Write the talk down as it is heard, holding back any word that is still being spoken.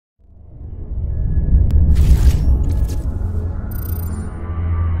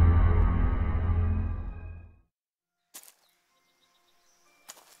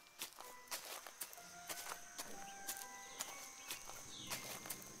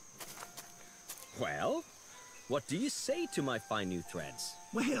Well, what do you say to my fine new threads?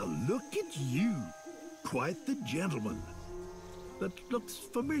 Well, look at you. Quite the gentleman. That looks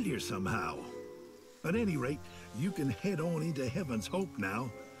familiar somehow. At any rate, you can head on into Heaven's Hope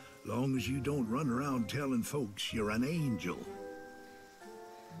now, long as you don't run around telling folks you're an angel.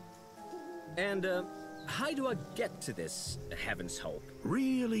 And, how do I get to this Heaven's Hope?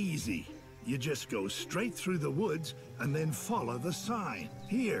 Real easy. You just go straight through the woods and then follow the sign.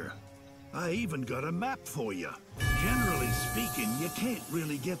 Here, I even got a map for you. Generally speaking, you can't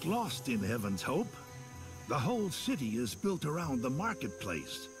really get lost in Heaven's Hope. The whole city is built around the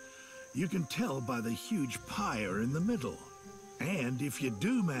marketplace. You can tell by the huge pyre in the middle. And if you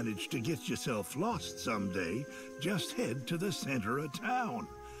do manage to get yourself lost someday, just head to the center of town.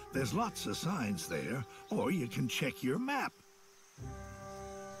 There's lots of signs there, or you can check your map.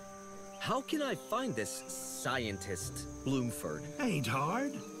 How can I find this scientist, Bloomford? Ain't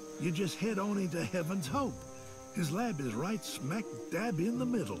hard. You just head on into Heaven's Hope. His lab is right smack dab in the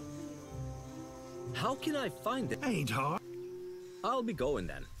middle. How can I find it? Ain't hard. I'll be going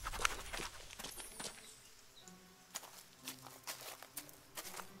then.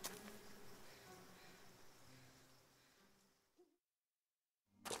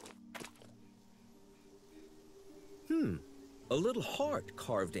 A little heart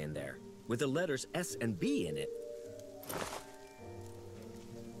carved in there, with the letters S and B in it.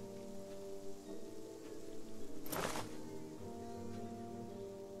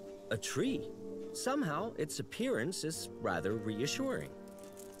 A tree. Somehow, its appearance is rather reassuring.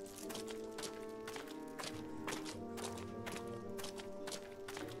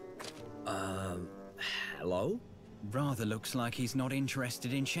 Hello? Rather looks like he's not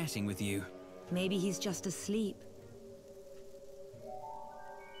interested in chatting with you. Maybe he's just asleep.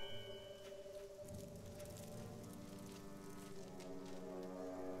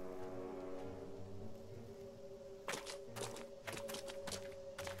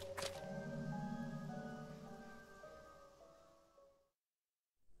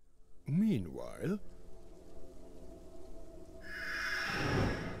 Meanwhile...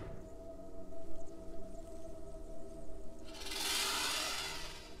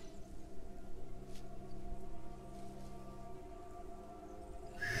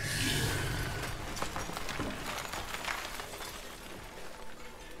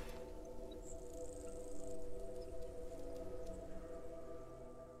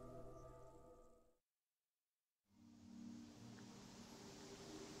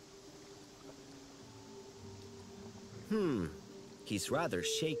 He's rather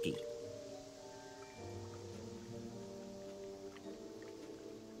shaky.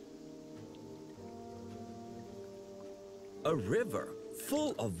 A river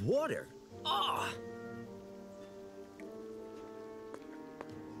full of water. Ah!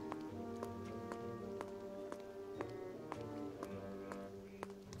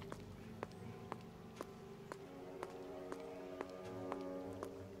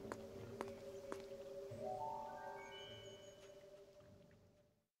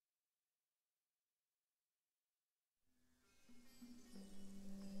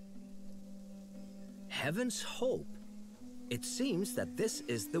 Heaven's Hope. It seems that this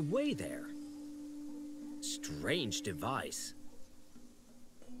is the way there. Strange device.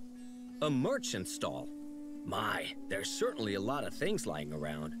 A merchant stall. My, there's certainly a lot of things lying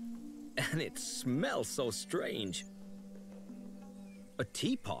around. And it smells so strange. A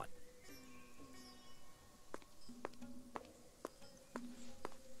teapot.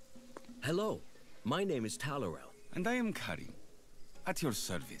 Hello, my name is Talarel. And I am Kareem, at your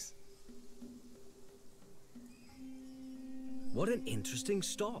service. What an interesting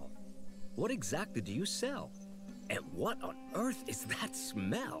stall. What exactly do you sell? And what on earth is that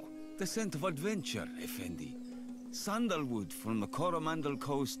smell? The scent of adventure, Effendi. Sandalwood from the Coromandel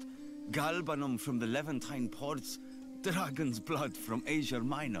coast, galbanum from the Levantine ports, dragon's blood from Asia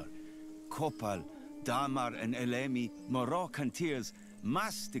Minor, copal, damar and elemi, Moroccan tears,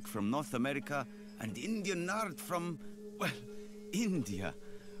 mastic from North America, and Indian nard from, well, India.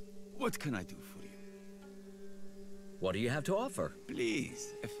 What can I do for you? What do you have to offer?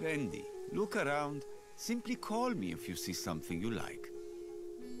 Please, Effendi, look around. Simply call me if you see something you like.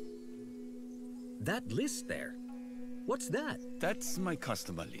 That list there, what's that? That's my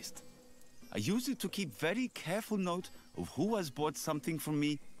customer list. I use it to keep very careful note of who has bought something from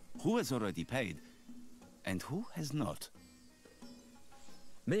me, who has already paid, and who has not.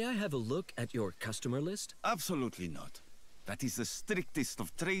 May I have a look at your customer list? Absolutely not. That is the strictest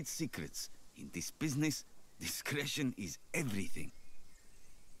of trade secrets. In this business, discretion is everything.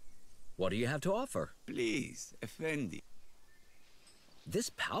 What do you have to offer? Please, Effendi.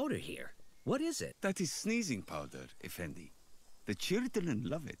 This powder here, What is it? That is sneezing powder, Effendi. The children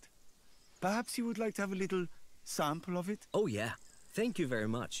love it. Perhaps you would like to have a little sample of it? Oh, yeah. Thank you very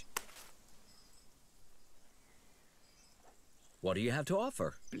much. What do you have to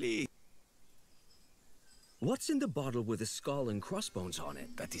offer? Please. What's in the bottle with a skull and crossbones on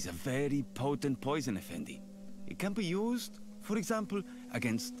it? That is a very potent poison, Effendi. It can be used, for example,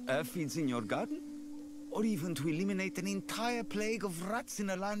 against aphids in your garden, or even to eliminate an entire plague of rats in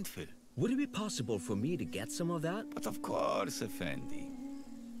a landfill. Would it be possible for me to get some of that? But of course, Effendi.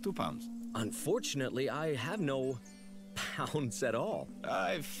 £2. Unfortunately, I have no pounds at all.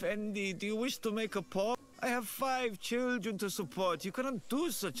 Effendi, do you wish to make a paw? I have 5 children to support. You cannot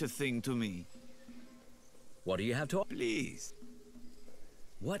do such a thing to me. What do you have to... Please.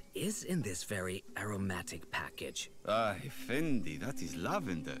 What is in this very aromatic package? Effendi, that is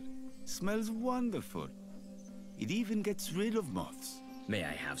lavender. Smells wonderful. It even gets rid of moths. May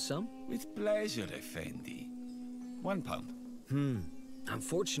I have some? With pleasure, Effendi. £1.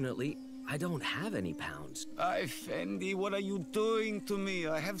 Unfortunately, I don't have any pounds. Effendi, what are you doing to me?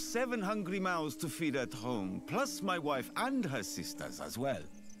 I have 7 hungry mouths to feed at home, plus my wife and her sisters as well.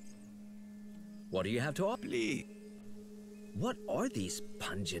 What do you have to offer? Please. What are these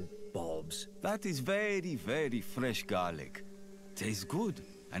pungent bulbs? That is very, very fresh garlic. Tastes good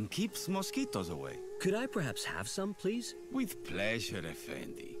and keeps mosquitoes away. Could I perhaps have some, please? With pleasure,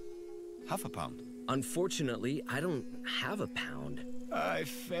 Effendi. £1/2. Unfortunately, I don't have a pound.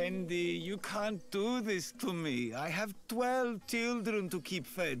 Effendi, you can't do this to me. I have 12 children to keep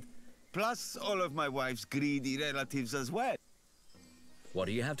fed, plus all of my wife's greedy relatives as well. What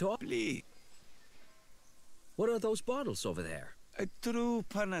do you have to offer? Please. What are those bottles over there? A true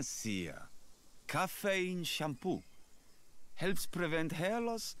panacea. Caffeine shampoo. Helps prevent hair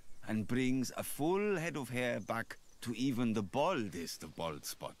loss and brings a full head of hair back to even the baldest of bald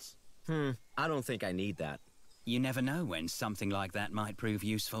spots. I don't think I need that. You never know when something like that might prove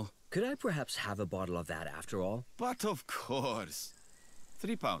useful. Could I perhaps have a bottle of that after all? But of course.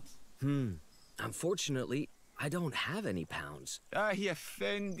 £3. Unfortunately, I don't have any pounds.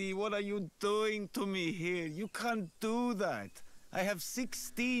 Effendi, what are you doing to me here? You can't do that. I have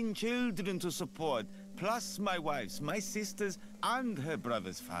 16 children to support, plus my wife's, my sister's, and her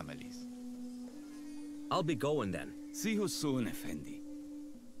brother's families. I'll be going then. See you soon, Effendi.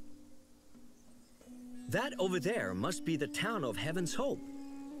 That over there must be the town of Heaven's Hope.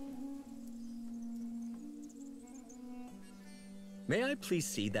 May I please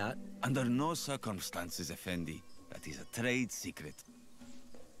see that? Under no circumstances, Effendi. That is a trade secret.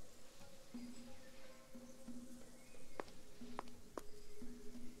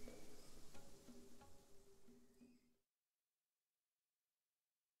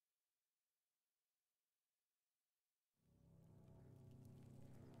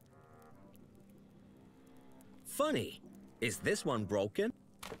 Funny. Is this one broken?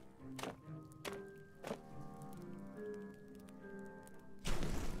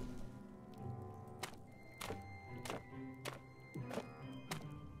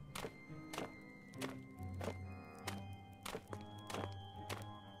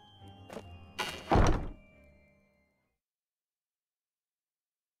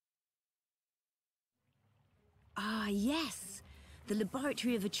 Ah, yes. The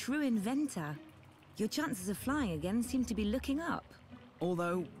laboratory of a true inventor. Your chances of flying again seem to be looking up.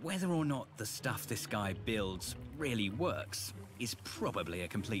 Although, whether or not the stuff this guy builds really works is probably a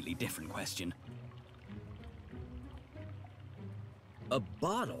completely different question. A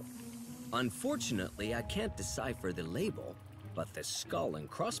bottle? Unfortunately, I can't decipher the label, but the skull and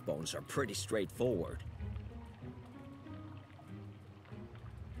crossbones are pretty straightforward.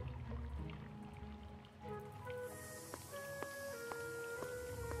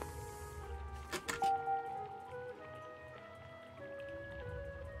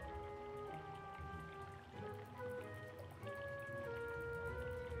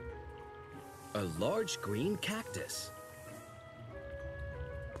 A large green cactus.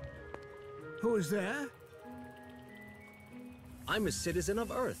 Who is there? I'm a citizen of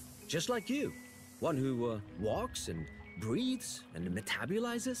Earth, just like you. One who walks and breathes and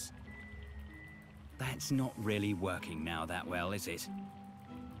metabolizes. That's not really working now that well, is it?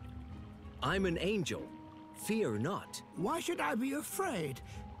 I'm an angel. Fear not. Why should I be afraid?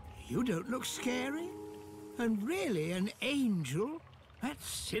 You don't look scary. And really, an angel? That's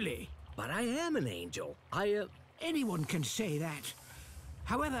silly. But I am an angel. Anyone can say that.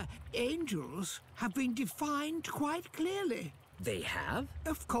 However, angels have been defined quite clearly. They have?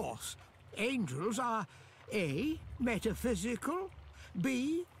 Of course. Angels are A, metaphysical,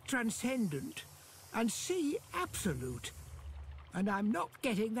 B, transcendent, and C, absolute. and I'm not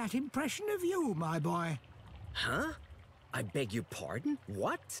getting that impression of you, my boy. Huh? I beg your pardon?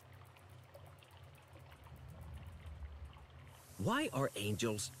 What? Why are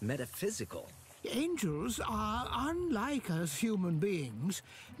angels metaphysical? Angels are, unlike us human beings,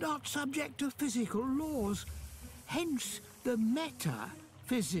 not subject to physical laws. Hence the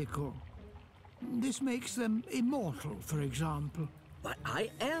metaphysical. This makes them immortal, for example. But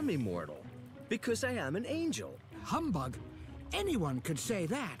I am immortal, because I am an angel. Humbug. Anyone could say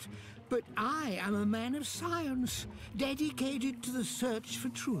that. But I am a man of science, dedicated to the search for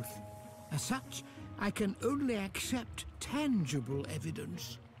truth. As such, I can only accept tangible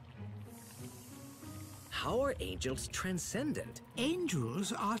evidence. How are angels transcendent?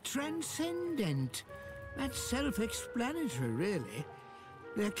 Angels are transcendent. That's self-explanatory, really.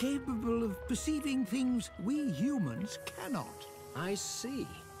 They're capable of perceiving things we humans cannot. I see.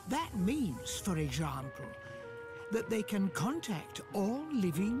 That means, for example, that they can contact all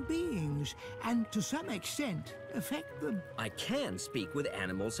living beings and, to some extent, affect them. I can speak with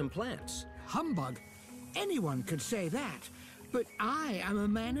animals and plants. Humbug. Anyone could say that. But I am a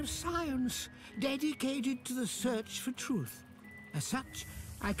man of science, dedicated to the search for truth. As such,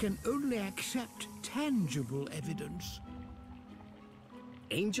 I can only accept tangible evidence.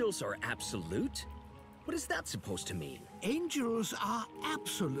 Angels are absolute? What is that supposed to mean? Angels are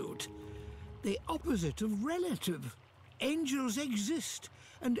absolute, the opposite of relative. Angels exist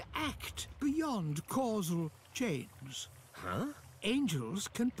and act beyond causal chains. Huh? Angels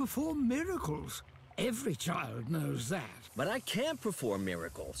can perform miracles. Every child knows that. But I can't perform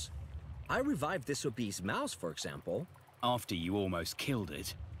miracles. I revived this obese mouse, for example. After you almost killed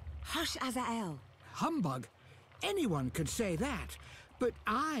it. Hush, Azael. Humbug. Anyone could say that. But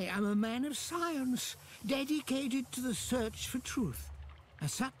I am a man of science, dedicated to the search for truth.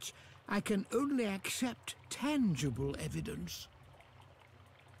 As such, I can only accept tangible evidence.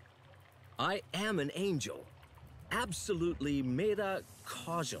 I am an angel. Absolutely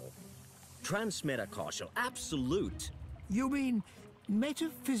meta-causal. Transmetacausal. Absolute. You mean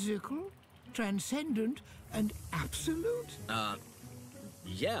metaphysical, transcendent, and absolute?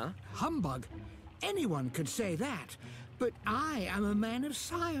 Yeah. Humbug. Anyone could say that. But I am a man of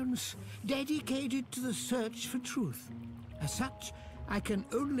science, dedicated to the search for truth. As such, I can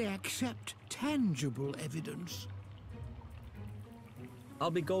only accept tangible evidence.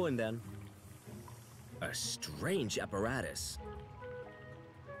 I'll be going then. A strange apparatus.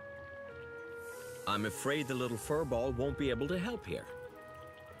 I'm afraid the little furball won't be able to help here.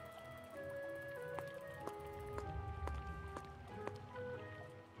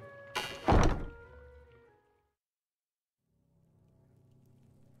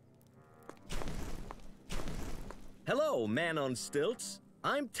 Hello, man on stilts.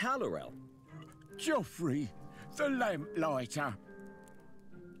 I'm Talorel. Geoffrey, the lamplighter.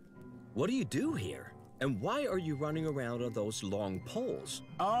 What do you do here? And why are you running around on those long poles?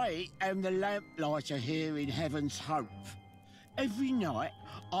 I am the lamplighter here in Heaven's Hope. Every night,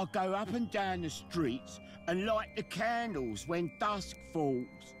 I go up and down the streets and light the candles when dusk falls.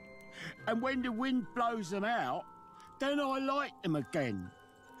 And when the wind blows them out, then I light them again.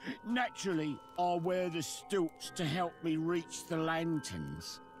 Naturally, I wear the stilts to help me reach the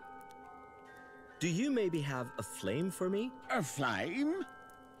lanterns. Do you maybe have a flame for me? A flame?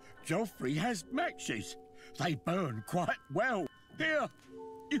 Geoffrey has matches. They burn quite well. Here,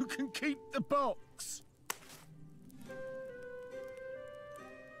 you can keep the box.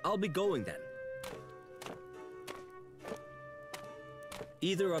 I'll be going then.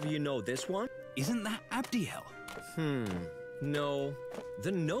 Either of you know this one? Isn't that Abdiel? No.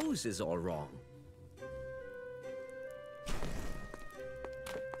 The nose is all wrong.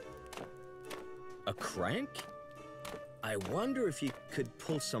 A crank? I wonder if you could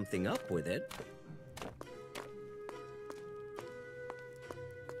pull something up with it.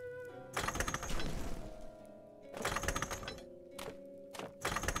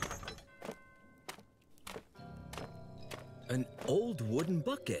 An old wooden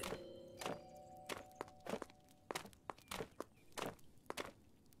bucket.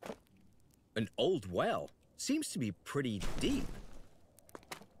 An old well. Seems to be pretty deep.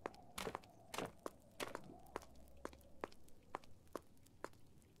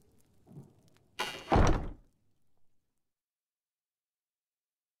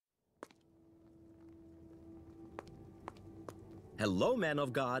 Hello, man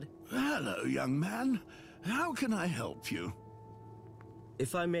of God. Hello, young man. How can I help you?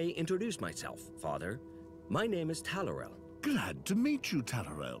 If I may introduce myself, Father, my name is Talorel. Glad to meet you,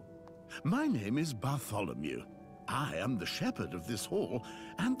 Talorel. My name is Bartholomew. I am the shepherd of this hall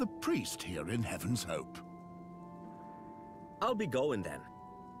and the priest here in Heaven's Hope. I'll be going then.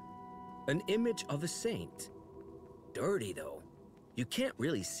 An image of a saint. Dirty though. You can't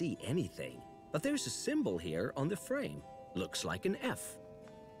really see anything, but there's a symbol here on the frame. Looks like an F.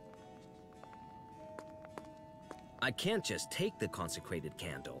 I can't just take the consecrated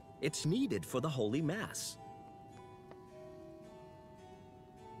candle. It's needed for the Holy Mass.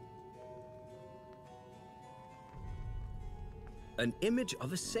 An image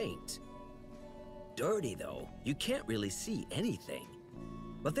of a saint. Dirty though, you can't really see anything.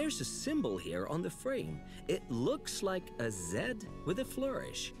 But there's a symbol here on the frame. It looks like a Z with a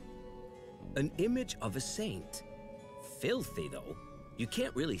flourish. An image of a saint. Filthy though, you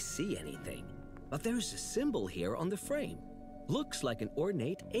can't really see anything. But there's a symbol here on the frame. Looks like an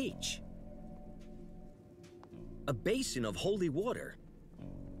ornate H. A basin of holy water.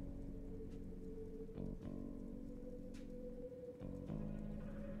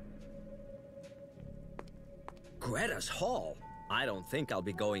 Greta's Hall. I don't think I'll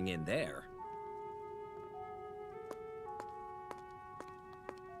be going in there.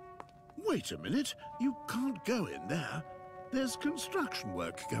 Wait a minute. You can't go in there. There's construction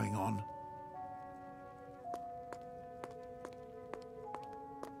work going on.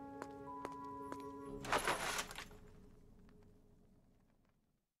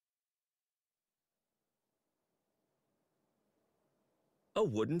 A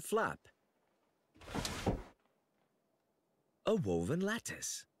wooden flap. A woven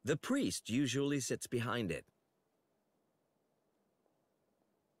lattice. The priest usually sits behind it.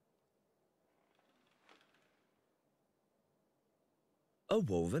 A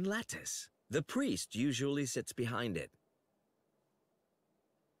woven lattice. The priest usually sits behind it.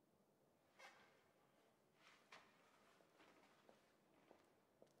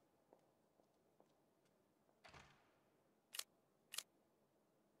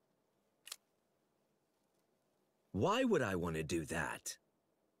 Why would I want to do that?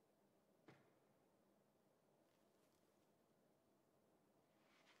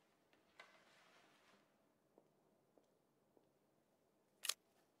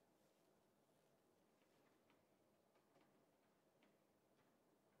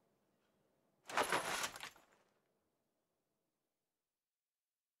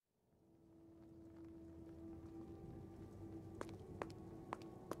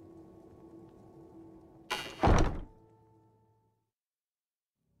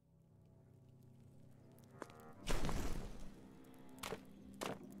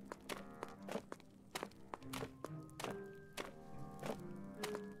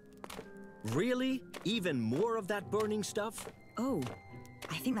 Really? Even more of that burning stuff? Oh,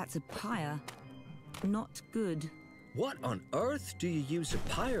 I think that's a pyre. Not good. What on earth do you use a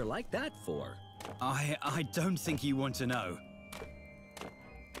pyre like that for? I don't think you want to know.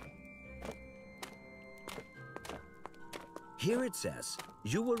 Here it says,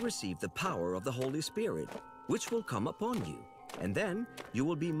 you will receive the power of the Holy Spirit, which will come upon you, and then you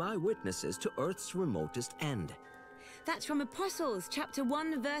will be my witnesses to Earth's remotest end. That's from Apostles, chapter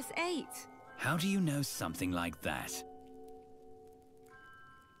 1, verse 8. How do you know something like that?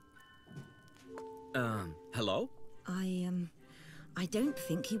 Hello? I don't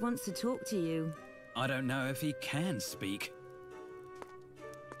think he wants to talk to you. I don't know if he can speak.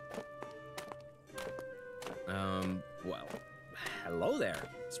 Well, hello there,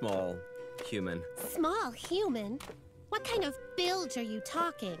 small human. Small human? What kind of build are you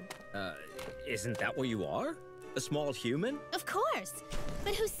talking? Isn't that what you are? A small human? Of course!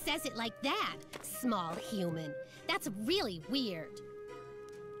 But who says it like that? Small human. That's really weird.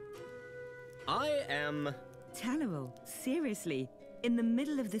 I am... Talleyrand, seriously? In the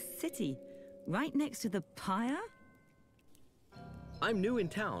middle of the city? Right next to the pyre? I'm new in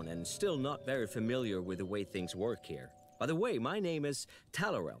town and still not very familiar with the way things work here. By the way, my name is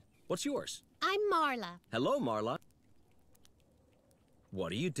Talleyrand. What's yours? I'm Marla. Hello, Marla. What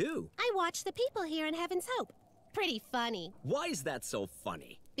do you do? I watch the people here in Heaven's Hope. Pretty funny. Why is that so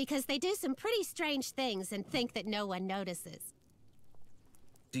funny? Because they do some pretty strange things and think that no one notices.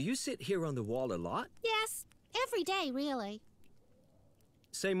 Do you sit here on the wall a lot? Yes, every day, really.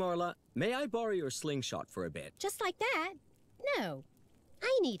 Say, Marla, may I borrow your slingshot for a bit? Just like that? No,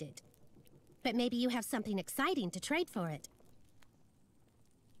 I need it. But maybe you have something exciting to trade for it.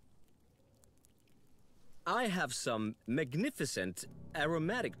 I have some magnificent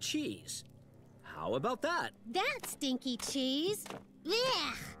aromatic cheese. How about that? That stinky cheese?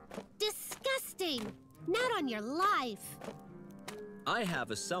 Ugh! Disgusting! Not on your life! I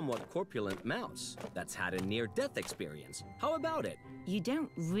have a somewhat corpulent mouse that's had a near-death experience. How about it? You don't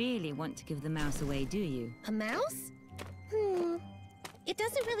really want to give the mouse away, do you? A mouse? It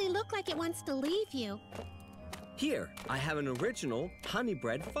doesn't really look like it wants to leave you. Here, I have an original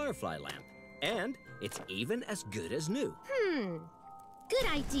Honeybread Firefly Lamp. And it's even as good as new. Good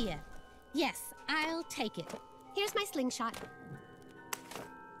idea. Yes, I'll take it. Here's my slingshot.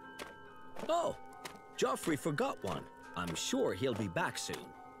 Oh, Geoffrey forgot one. I'm sure he'll be back soon.